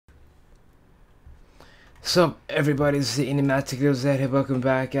So everybody, this is the MisteryJones here. Welcome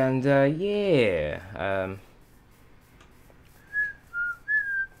back, and yeah,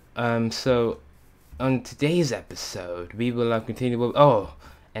 so on today's episode, we will continue with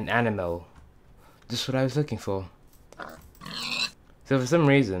an animal. Just what I was looking for. So for some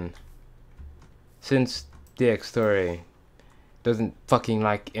reason, since DX Story doesn't fucking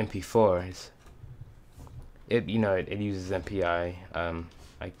like MP4s, it uses MPI. I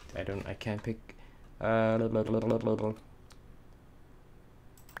can't pick. Doesn't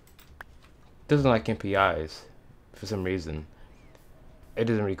like MPIs for some reason. It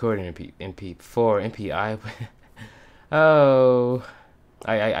doesn't record in MP4, MPI. Oh,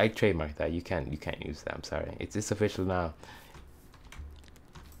 I trademarked that. You can't use that. I'm sorry. It's official now.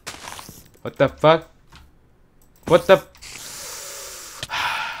 What the fuck? What the?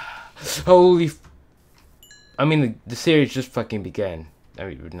 Holy! I mean, the series just fucking began. I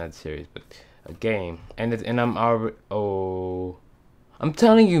mean, not the series, but a game, and I'm already. Oh, I'm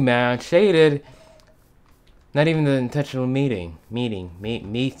telling you, man, shaded. Not even the intentional miscellaneous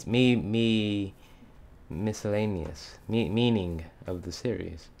meaning of the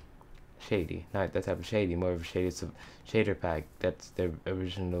series. Shady, not that type of shady. More of a shady. It's a shader pack. That's their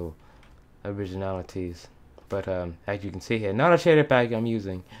originalities. But as you can see here, not a shader pack I'm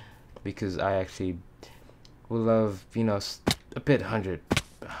using because I actually would love, a bit 100.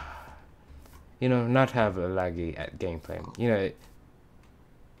 Not have a laggy at gameplay.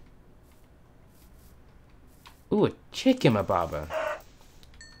 Ooh, a chicken, my baba.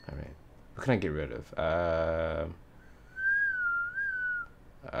 Alright. What can I get rid of?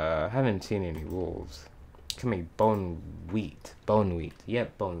 I haven't seen any wolves. I can make bone wheat. Bone wheat.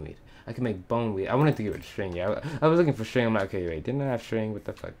 Yep, bone wheat. I can make bone wheat. I wanted to get rid of string, yeah. I was looking for string. I'm like, okay, wait. Didn't I have string? What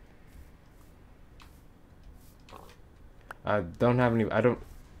the fuck? I don't have any.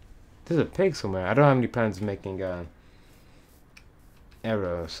 There's a pig somewhere. I don't have any plans of making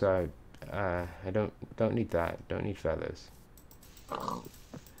arrows, so I don't need that. Don't need feathers. So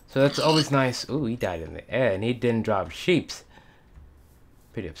that's always nice. Ooh, he died in the air, and he didn't drop sheeps.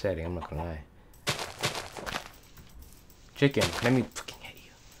 Pretty upsetting. I'm not gonna lie. Chicken, let me fucking hit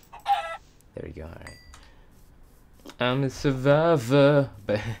you. There we go. All right. I'm a survivor,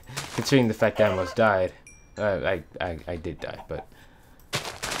 but considering the fact that I almost died, I did die, but.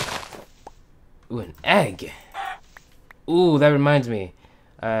 Ooh, an egg. Ooh, that reminds me.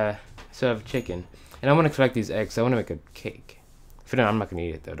 So I have chicken, and I want to collect these eggs. So I want to make a cake. If not, I'm not gonna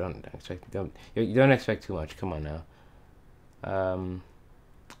eat it though. You don't expect too much. Come on now. I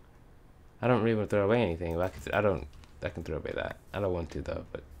don't really want to throw away anything. But I can throw away that. I don't want to though,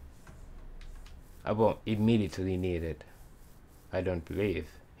 but I won't immediately need it. I don't believe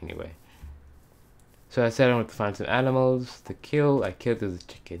anyway. So I said I want to find some animals to kill. I killed the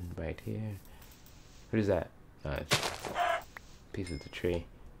chicken right here. What is that? It's a piece of the tree.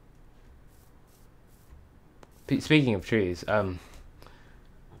 Speaking of trees, kind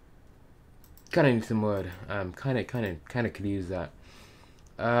of need some wood. Kind of could use that.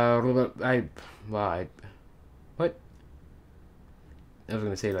 What? I was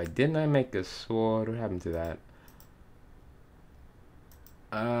gonna say, like, didn't I make a sword? What happened to that?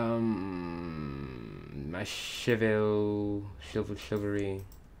 My chivalry.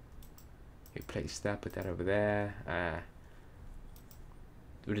 Replace that. Put that over there.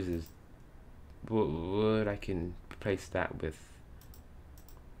 What is this? Wood. I can replace that with.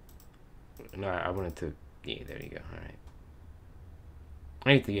 No, I wanted to. Yeah, there you go. All right.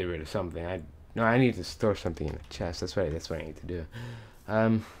 I need to get rid of something. I need to store something in the chest. That's right. That's what I need to do.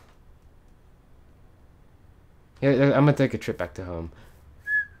 Yeah, I'm gonna take a trip back to home.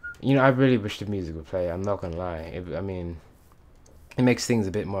 I really wish the music would play. I'm not gonna lie. I mean, it makes things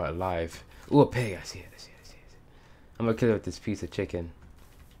a bit more alive. Ooh, a pig. I see it. I'm gonna kill it with this piece of chicken.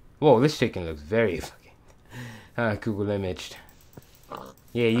 Whoa, this chicken looks very fucking Google imaged.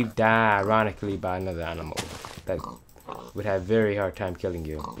 Yeah, you die ironically by another animal that would have very hard time killing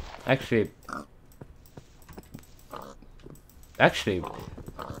you. Actually,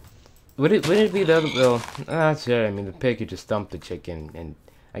 would it be the other? Well, that's right. I mean, the pig could just stump the chicken, and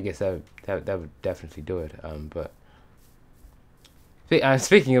I guess that would definitely do it. But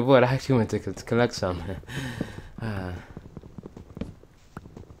speaking of wood, I actually went to collect some.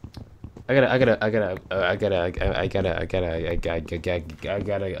 I gotta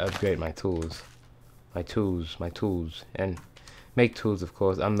upgrade my tools. My tools, and make tools, of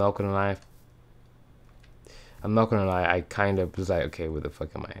course. I'm not gonna lie. I kind of was like, okay, where the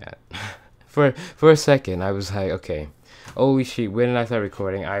fuck am I at? for a second, I was like, okay, holy shit, when did I start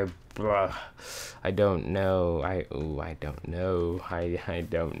recording? I don't know. I don't know.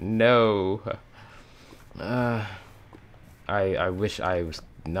 I wish I was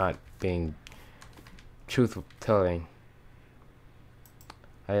not being truthful telling.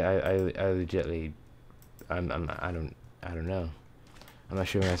 I legitly, I don't know. I'm not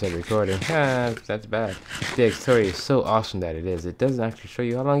sure when I said recording. That's bad. The story is so awesome that it is. It doesn't actually show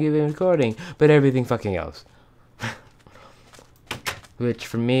you how long you've been recording, but everything fucking else. Which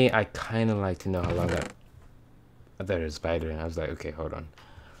for me, I kind of like to know how long I thought it was a spider, and I was like, okay, hold on.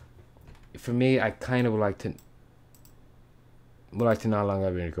 For me, I kind of would like to know how long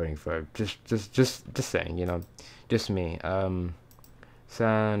I've been recording for. Just saying, you know, just me.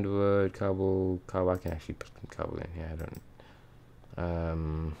 Sand, wood, cobble. I can actually put some cobble in here. I don't.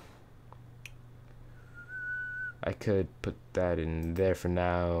 I could put that in there for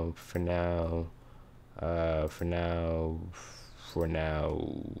now. For now.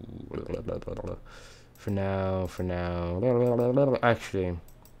 Actually,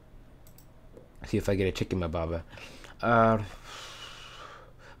 see if I get a chicken, my baba.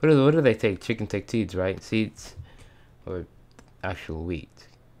 What do they take? Chicken take seeds, right? Seeds or actual wheat?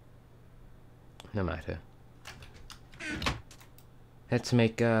 No matter. Let's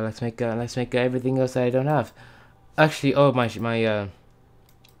make everything else that I don't have. Actually, oh my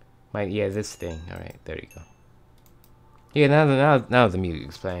yeah, this thing. All right, there you go. Yeah, now the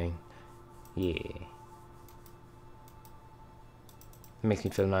music's playing. Yeah, it makes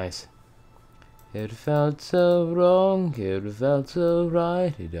me feel nice. It felt so wrong, it felt so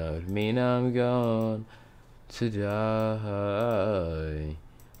right. It don't mean I'm gone to die.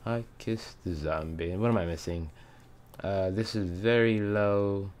 I kissed the zombie. What am I missing? This is very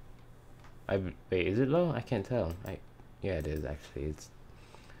low. Wait, is it low? I can't tell. Yeah, it is actually. It's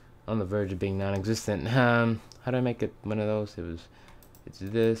on the verge of being non-existent. How do I make it one of those? It's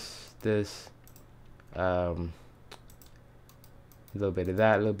this, a little bit of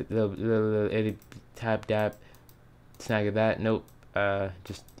that, little itty tap dap, snag of that. Nope.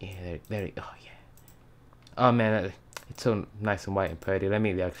 Just yeah, there. Oh yeah. Oh man, it's so nice and white and pretty. Let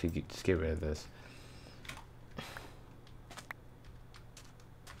me actually just get rid of this.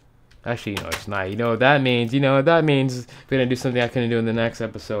 Actually, you know, it's not. You know what that means? You know what that means? We're gonna do something I couldn't do in the next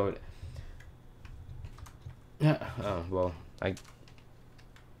episode. Oh well,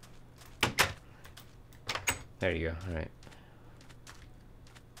 there you go. All right.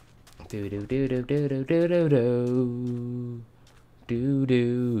 Do do do do do do do do do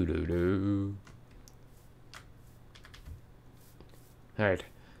do do do. All right.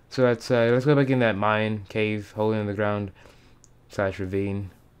 So let's go back in that mine cave, hole in the ground / ravine.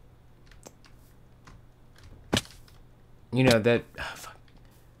 You know that. Oh, fuck.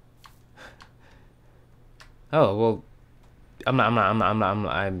 Oh well,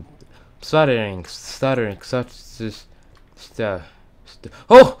 I'm stuttering.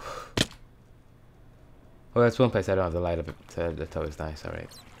 Oh! Well, that's one place I don't have the light up. That's always nice. All right.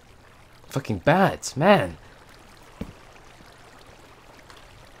 Fucking bats, man.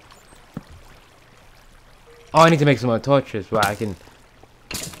 Oh, I need to make some more torches. Well, I can.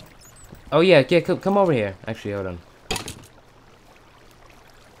 Oh yeah, come over here. Actually, hold on.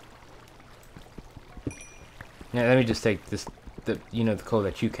 Yeah, let me just take this, the coal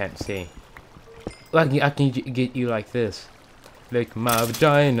that you can't see. Well, I can get you like this. Like my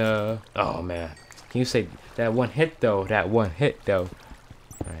vagina. Oh, man. Can you say that one hit, though? That one hit, though.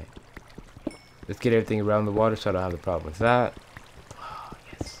 Alright. Let's get everything around the water so I don't have a problem with that. Oh,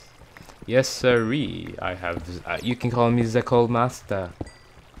 yes. Yes, sirree. I have this, you can call me the coal master.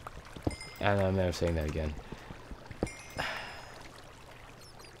 And I'm never saying that again.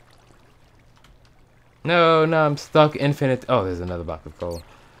 No, I'm stuck. Infinite. Oh, there's another block of coal.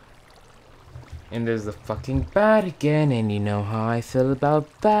 And there's the fucking bat again, and you know how I feel about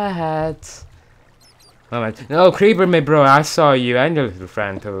bats. Oh my! No, creeper, my bro. I saw you and your little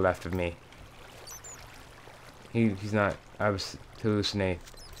friend to the left of me. He's not. I was hallucinating.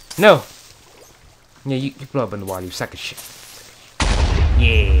 No. Yeah, you blow up in the water. You suck of shit.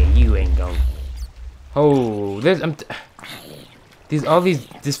 Yeah, you ain't going. Oh, there's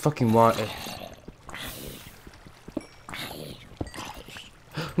this fucking water.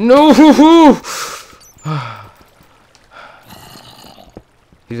 No!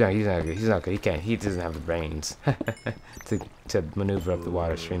 He's not good. He doesn't have the brains to maneuver up the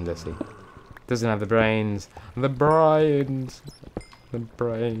water stream, does he? Doesn't have the brains. The brains. See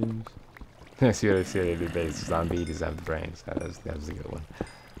what I did there? Zombie, he doesn't have the brains. That was a good one.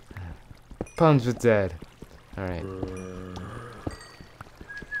 Puns with dead. Alright.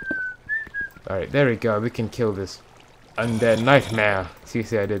 Alright, there we go. We can kill this undead nightmare. See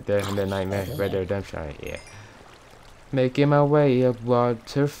I did there? Undead nightmare. Red Dead Redemption. Alright, yeah. Making my way up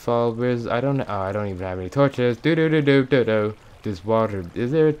waterfall. Where's I don't know. Oh, I don't even have any torches. Do do do do do do. This water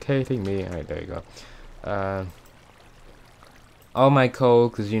is irritating me. Alright, there you go. All my coal,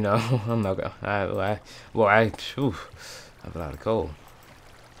 cause you know I'm not gonna. I have a lot of coal.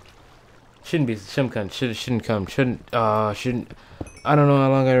 Shouldn't come. Shouldn't. I don't know how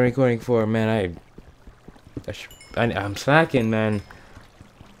long I'm recording for, man. I'm slacking, man.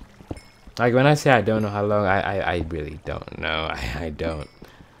 Like when I say I don't know how long, I really don't know. I don't.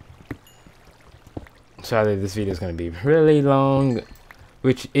 Sorry, this video is gonna be really long,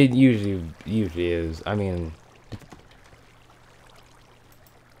 which it usually is. I mean,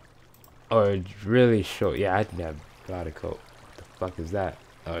 or really short. Yeah, I have a lot of code. What the fuck is that?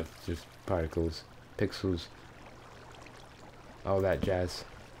 Oh, it's just particles, pixels, all that jazz.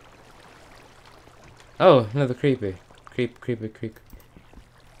 Oh, another creepy. Creep.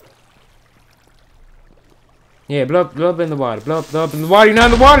 Yeah, blow up in the water. Blow up in the water. You're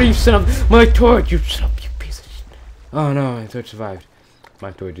not in the water, you son of my torch. You son of you piece of shit. Oh no, my torch survived.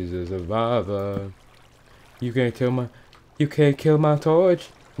 My torch is a survivor. You can't kill my torch.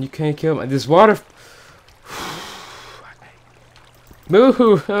 You can't kill my this water.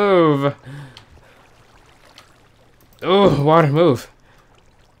 Move. Oh, water, move.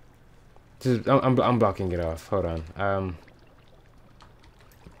 Just, I'm blocking it off. Hold on.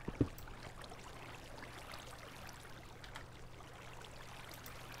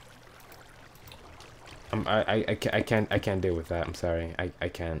 I can't deal with that. I'm sorry. I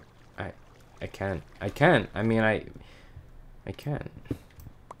can't. I can't. I mean, I can't.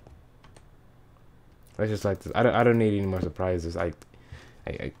 Let's just like this. I don't need any more surprises. I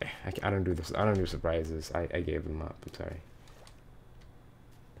don't do this. I don't do surprises. I gave them up. I'm sorry.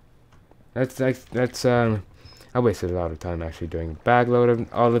 That's I wasted a lot of time actually doing bag load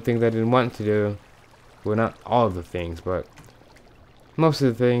of all the things I didn't want to do. Well, not all the things, but most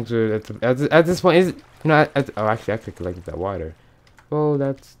of the things were at this point. Is it, you know? Oh, actually, I could collect that water. Well,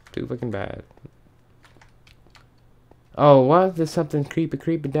 that's too fucking bad. Oh, what? There's something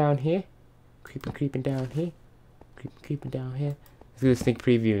creeping down here. Creeping down here. Creeping down here. Let's do a sneak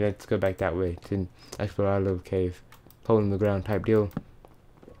preview. Let's go back that way to explore our little cave, hole in the ground type deal.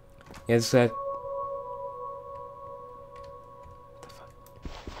 Yes, that.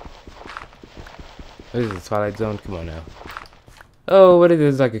 What is this, Twilight Zone? Come on now. Oh, what is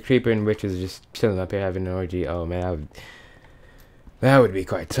this? Like a creeper and witches just chilling up here having an orgy. Oh man, that would be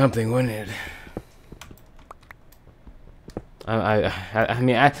quite something, wouldn't it? I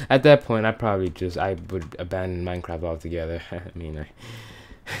mean, at that point, I would abandon Minecraft altogether. I mean,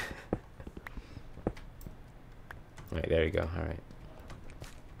 right, there you go. All right.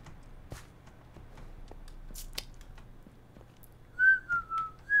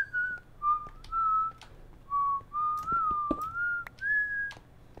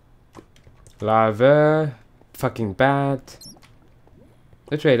 Lava, fucking bat.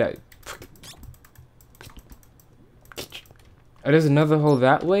 Let's try that. Oh, there's another hole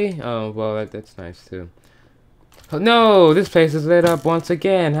that way? Oh, well, that's nice, too. Oh, no! This place is lit up once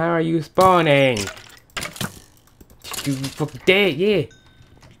again! How are you spawning? You fucking dead, yeah! You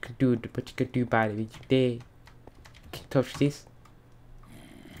can do what you can do about it, you dead. Can't touch this.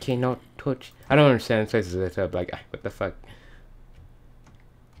 Cannot touch. I don't understand, this place is lit up, like, what the fuck?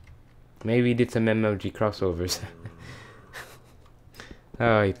 Maybe he did some MMG crossovers.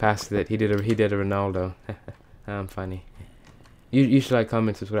 Oh, he passed it. He did a Ronaldo. I'm funny. You should like,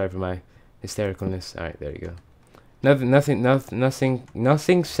 comment, subscribe for my hystericalness. Alright, there you go.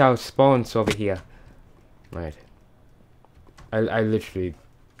 Nothing shall spawn over here. Right. I literally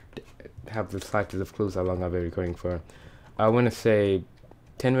have the slightest of clues how long I've been recording for. I want to say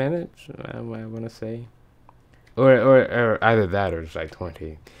 10 minutes. I want to say, or either that or it's like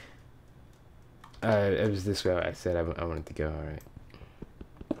 20. It was this way I said I wanted to go. Alright.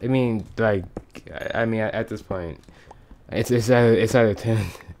 I mean, like, at this point. It's either 10,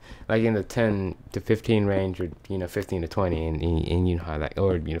 like in the 10 to 15 range, or 15 to 20, and you know how that,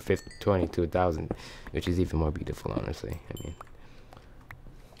 or 20 to 1,000, which is even more beautiful, honestly. I mean,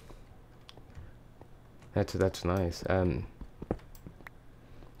 that's nice.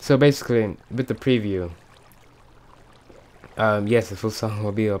 So basically, with the preview, yes, the full song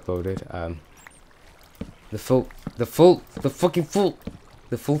will be uploaded. The full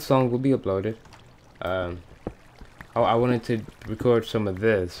song will be uploaded. Oh, I wanted to record some of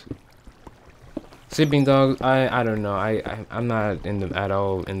this. Sleeping Dogs, I don't know. I'm not at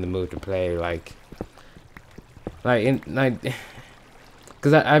all in the mood to play because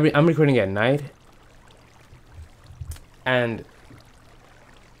I'm recording at night, and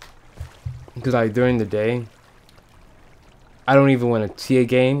because during the day I don't even want to see a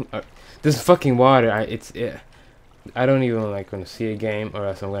game. This fucking water. I don't even like want to see a game, or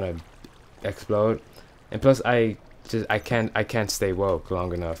else I'm gonna explode. And plus, I can't stay woke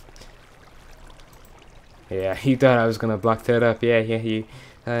long enough. Yeah, he thought I was gonna block that up. Yeah,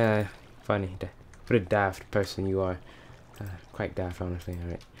 funny. What a daft person you are. Quite daft, honestly.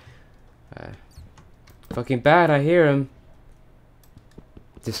 Alright. Fucking bad. I hear him.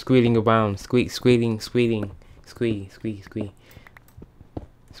 Just squealing around. Squealing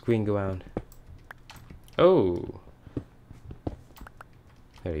around. Oh.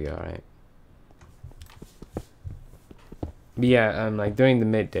 There you go. Alright. But yeah, like during the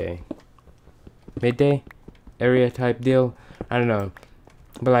midday area type deal. I don't know.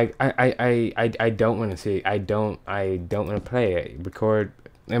 But like I don't want to see. I don't want to play it. Record.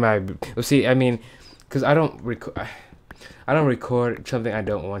 Well, see. I mean, because I don't record something I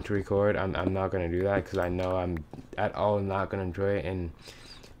don't want to record. I'm not gonna do that because I know I'm at all not gonna enjoy it, and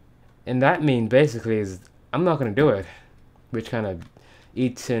that means basically is I'm not gonna do it, which kind of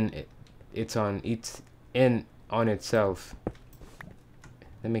eats in on itself.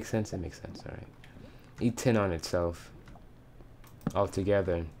 That makes sense. All right. Eats in on itself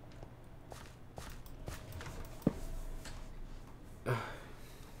altogether.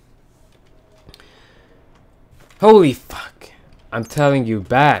 Holy fuck. I'm telling you,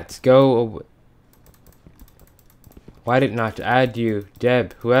 bats, go away. Why did not add you,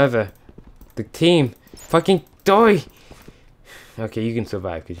 Deb, whoever, the team, fucking die. Okay, you can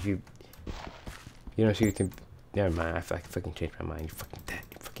survive, because you don't see you can. Never mind, I fucking changed my mind. You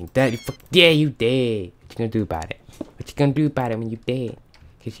fucking dead, yeah, you dead. What you gonna do about it? What you gonna do about it when you dead?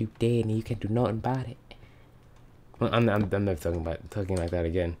 Because you dead and you can't do nothing about it. Well, I'm never talking like that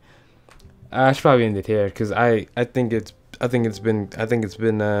again. I should probably end it here because I think it's been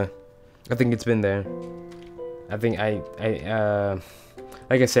there. I think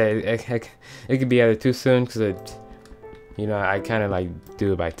like I said, it could be either too soon because I kind of like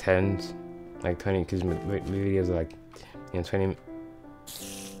do it by tens, like 20, because my videos are like 20.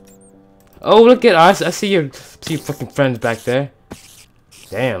 Oh, look at us! I see your fucking friends back there.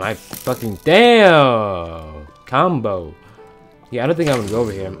 Damn, damn combo. Yeah, I don't think I'm gonna go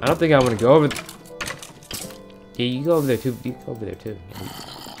over here. I don't think I want to go over. Yeah, you go over there too. You go over there too.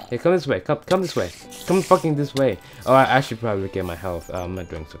 Hey, come this way. Come this way. Come fucking this way. Oh, I should probably look at my health. I'm not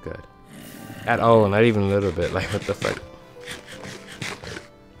doing so good at all. Not even a little bit. Like, what the fuck?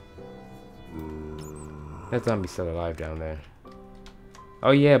 That zombie's still alive down there.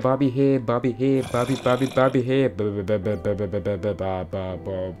 Oh yeah, Bobby here, Bobby here, Bobby here, Bobby here,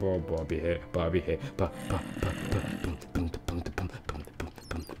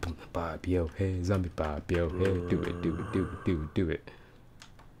 Bobby, yo, hey, zombie Bobby, yo, hey, do it.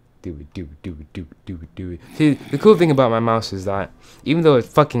 See, the cool thing about my mouse is that even though it's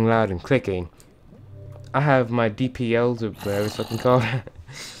fucking loud and clicking, I have my DPLs or whatever it's fucking called,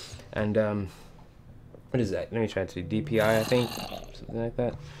 and what is that? Let me try to see. DPI, I think. Something like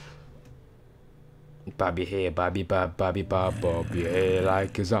that. Bobby here, Bobby here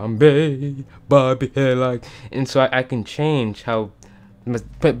like a zombie. Bobby here like... And so I can change how...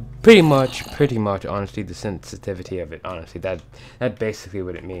 Pretty much, honestly, the sensitivity of it, honestly. That's basically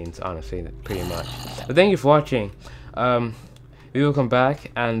what it means, honestly, pretty much. But thank you for watching. We will come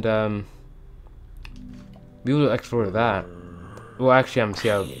back and we will explore that. Well, actually, I'm see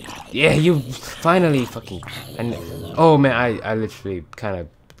how. Yeah, you finally fucking. And oh man, I literally kind of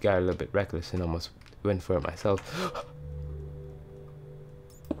got a little bit reckless and almost went for it myself.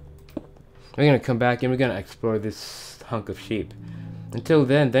 We're gonna come back and we're gonna explore this hunk of sheep. Until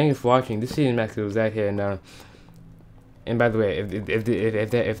then, thank you for watching. This season Max was out here, and by the way,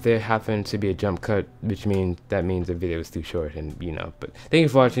 if there happens to be a jump cut, which means the video is too short, and But thank you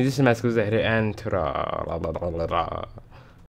for watching. This is Max was out here, and ta-ra.